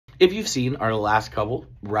If you've seen our last couple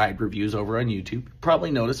ride reviews over on YouTube, you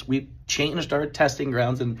probably noticed we've changed our testing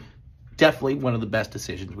grounds, and definitely one of the best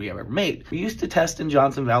decisions we have ever made. We used to test in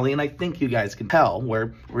Johnson Valley, and I think you guys can tell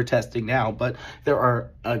where we're testing now, but there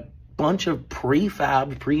are a bunch of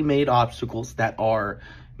prefab, pre-made obstacles that are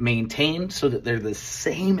maintained so that they're the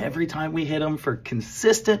same every time we hit them for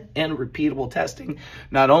consistent and repeatable testing.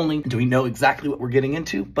 Not only do we know exactly what we're getting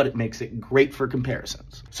into, but it makes it great for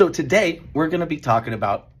comparisons. So today we're going to be talking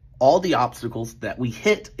about all the obstacles that we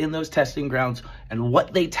hit in those testing grounds and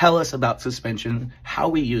what they tell us about suspension, how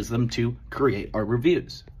we use them to create our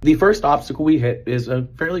reviews. The first obstacle we hit is a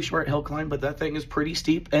fairly short hill climb, but that thing is pretty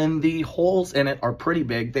steep and the holes in it are pretty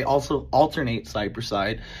big. They also alternate side per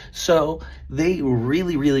side, so they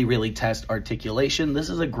really test articulation. This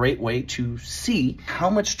is a great way to see how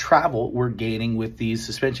much travel we're gaining with these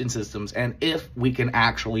suspension systems and if we can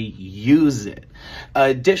actually use it.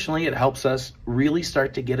 Additionally, it helps us really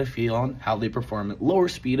start to get a feel on how they perform at lower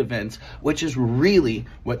speed events, which is really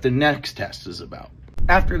what the next test is about.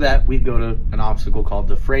 After that, we go to an obstacle called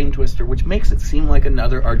the frame twister, which makes it seem like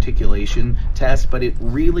another articulation test, but it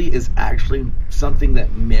really is actually something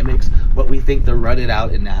that mimics what we think the rutted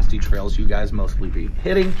out and nasty trails you guys mostly be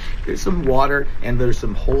hitting. There's some water and there's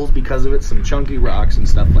some holes because of it, some chunky rocks and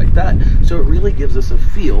stuff like that. So it really gives us a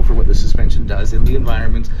feel for what the suspension does in the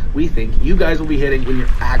environments we think you guys will be hitting when you're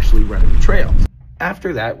actually running the trails.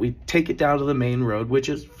 After that, we take it down to the main road, which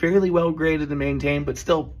is fairly well graded and maintained, but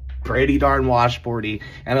still pretty darn washboardy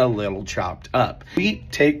and a little chopped up. We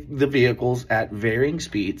take the vehicles at varying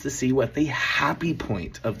speeds to see what the happy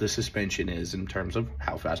point of the suspension is in terms of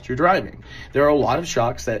how fast you're driving. There are a lot of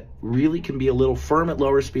shocks that really can be a little firm at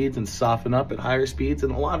lower speeds and soften up at higher speeds,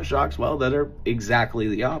 and a lot of shocks, well, that are exactly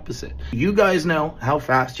the opposite. You guys know how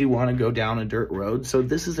fast you want to go down a dirt road, so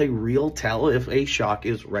this is a real tell if a shock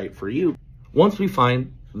is right for you. Once we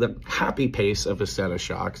find the happy pace of a set of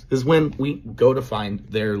shocks is when we go to find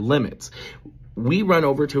their limits. We run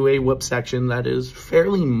over to a whoop section that is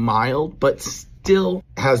fairly mild, but still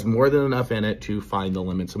has more than enough in it to find the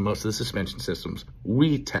limits of most of the suspension systems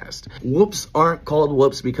we test. Whoops aren't called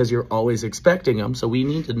whoops because you're always expecting them, so we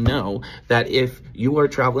need to know that if you are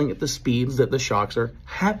traveling at the speeds that the shocks are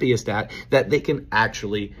happiest at, that they can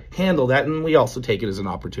actually handle that, and we also take it as an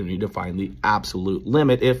opportunity to find the absolute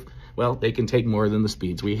limit if, well, they can take more than the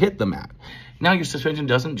speeds we hit them at. Now, your suspension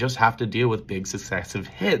doesn't just have to deal with big successive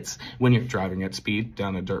hits when you're driving at speed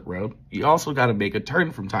down a dirt road. You also got to make a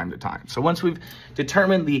turn from time to time. So once we've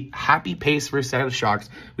determined the happy pace for a set of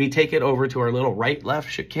shocks, we take it over to our little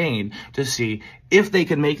right-left chicane to see if they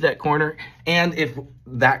can make that corner, and if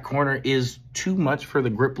that corner is too much for the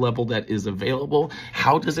grip level that is available,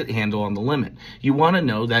 how does it handle on the limit? You want to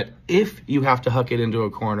know that if you have to huck it into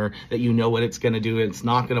a corner, that you know what it's going to do and it's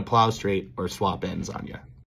not going to plow straight or swap ends on you.